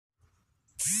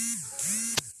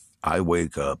I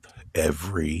wake up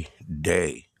every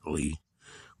day, Lee,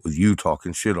 with you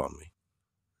talking shit on me.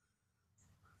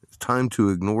 It's time to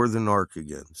ignore the narc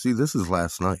again. See, this is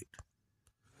last night.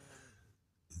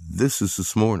 This is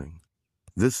this morning.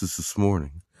 This is this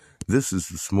morning. This is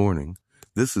this morning.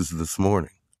 This is this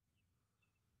morning.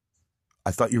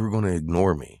 I thought you were going to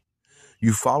ignore me.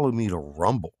 You followed me to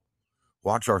Rumble.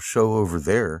 Watch our show over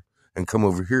there and come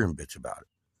over here and bitch about it.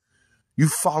 You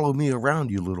follow me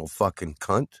around, you little fucking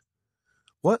cunt.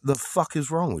 What the fuck is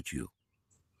wrong with you?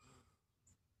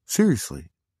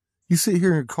 Seriously. You sit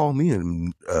here and call me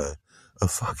a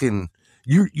fucking...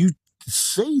 You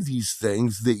say these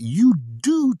things that you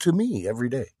do to me every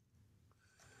day.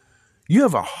 You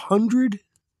have 100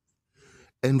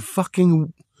 and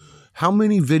fucking... How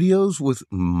many videos with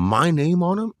my name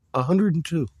on them?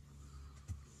 102.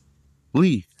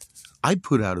 Lee, I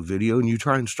put out a video and you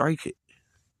try and strike it.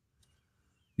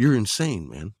 You're insane,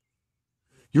 man.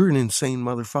 You're an insane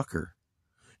motherfucker.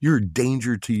 You're a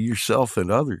danger to yourself and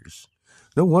others.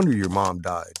 No wonder your mom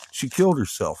died. She killed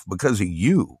herself because of you,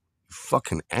 you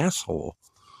fucking asshole.